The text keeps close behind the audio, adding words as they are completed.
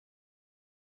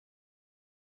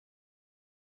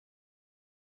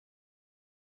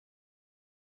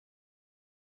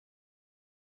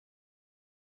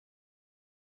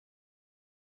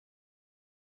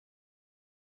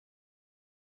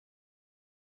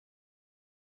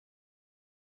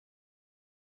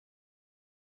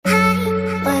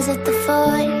Was it the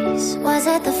voice? Was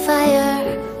it the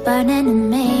fire burning in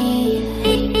me?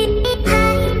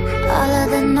 All of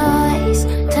the noise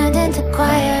turned into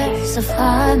choirs of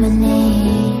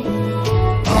harmony.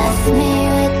 Left me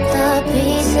with the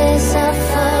pieces of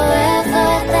forever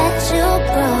that you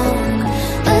broke.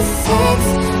 But since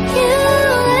you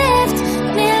left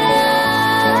me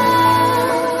alone,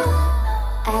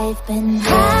 I've been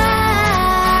high.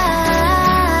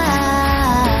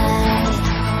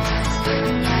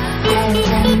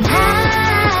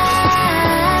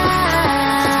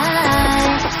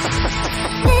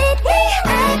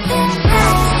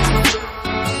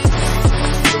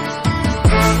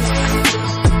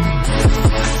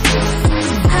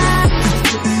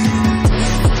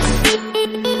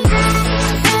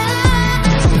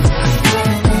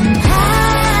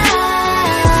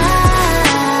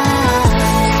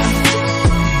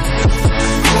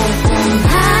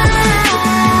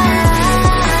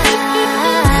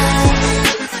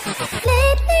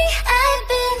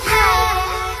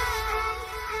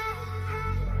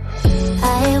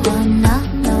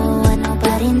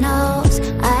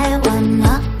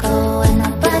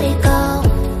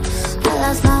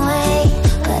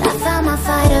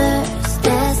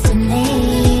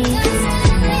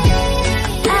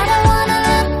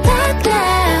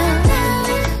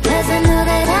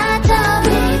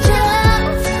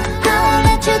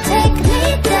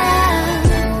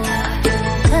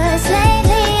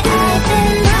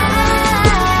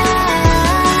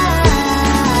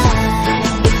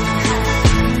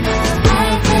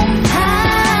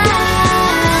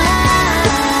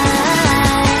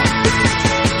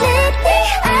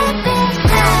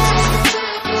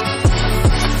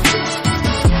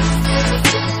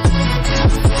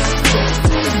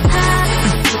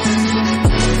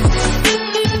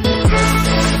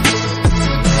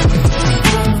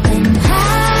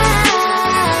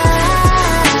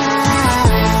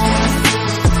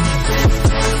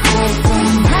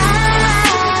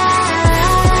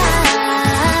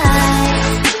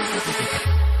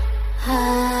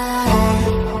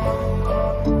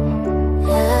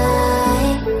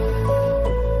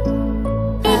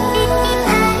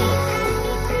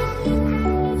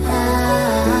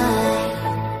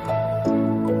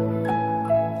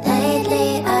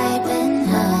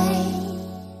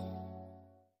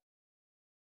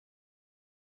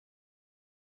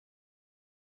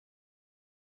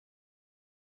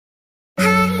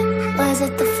 Was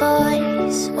it the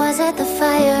voice? Was it the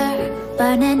fire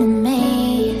burning in me?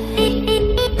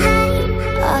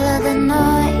 All of the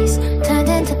noise turned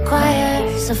into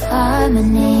choirs of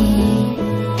harmony.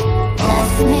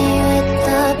 Left me with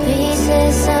the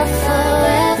pieces of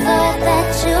forever that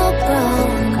you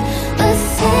broke. But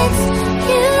since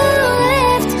you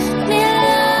left me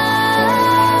alone,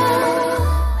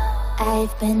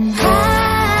 I've been high.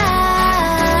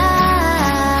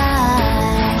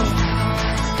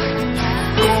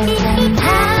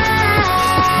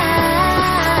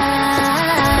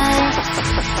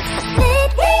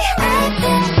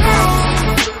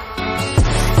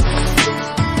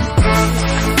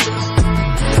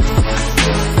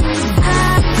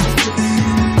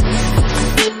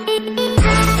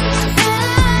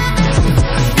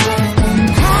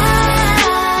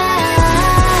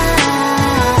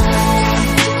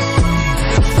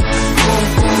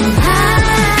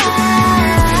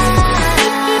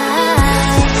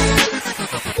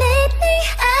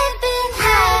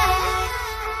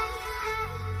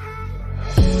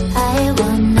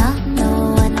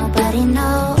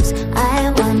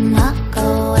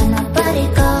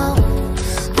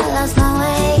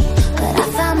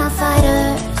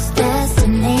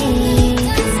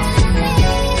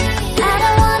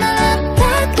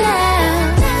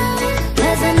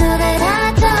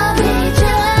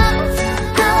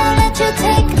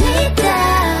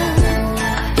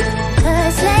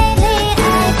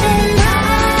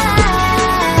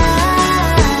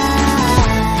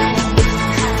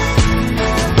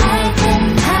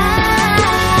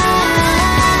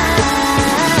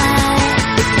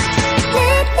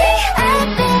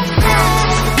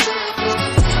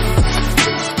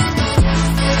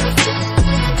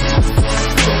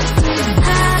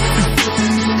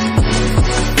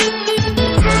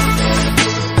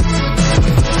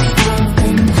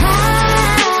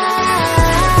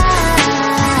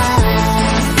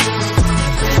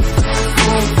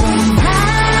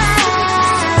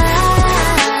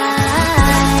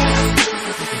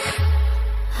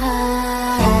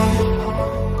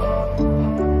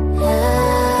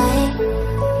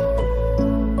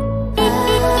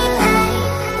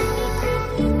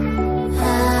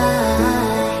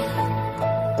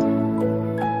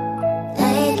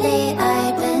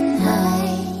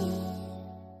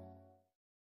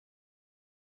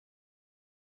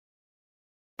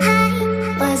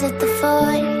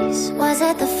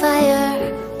 it the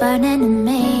fire burning in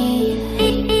me?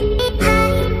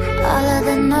 All of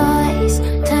the noise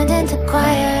turned into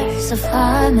choirs of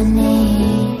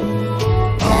harmony.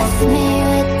 Left me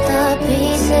with the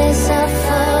pieces of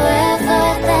forever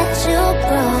that you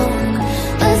broke.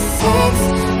 But since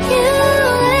you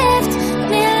left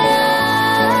me alone,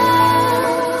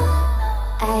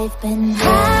 I've been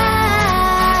high.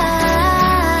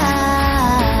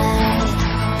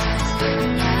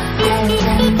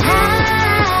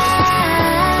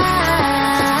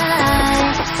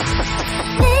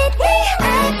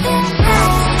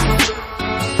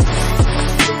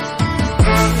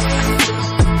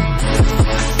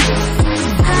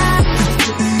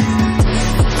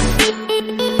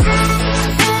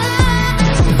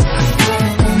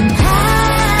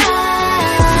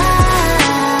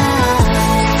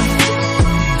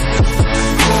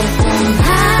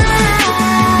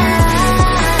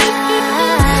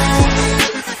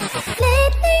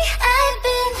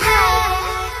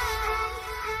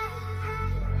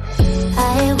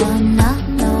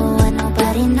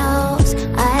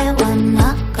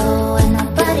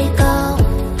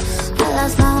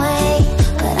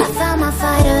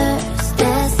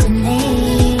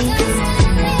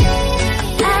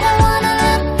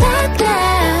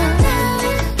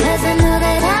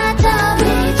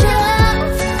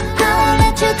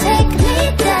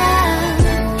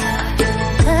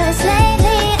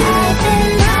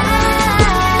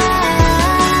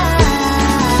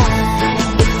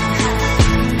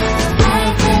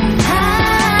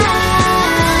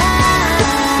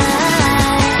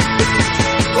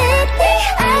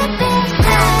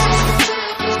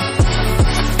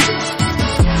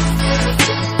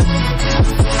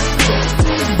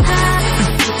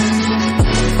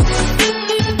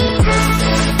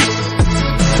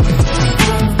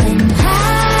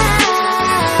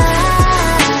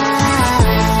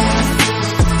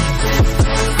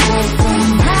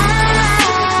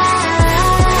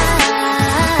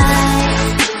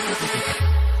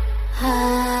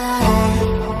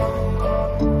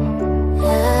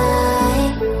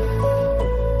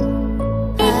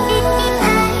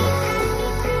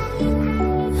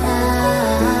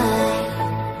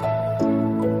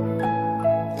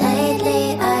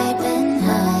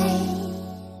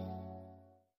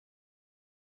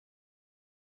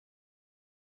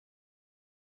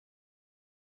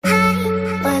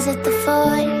 Was it the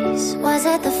voice? Was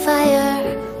it the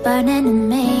fire burning in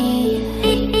me?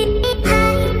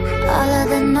 All of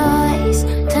the noise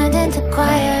turned into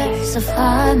choirs of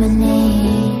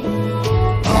harmony.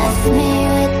 Left me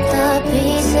with the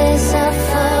pieces of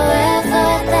forever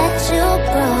that you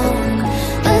broke.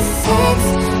 But since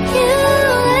you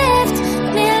left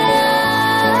me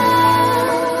alone,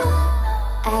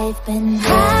 I've been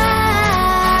high.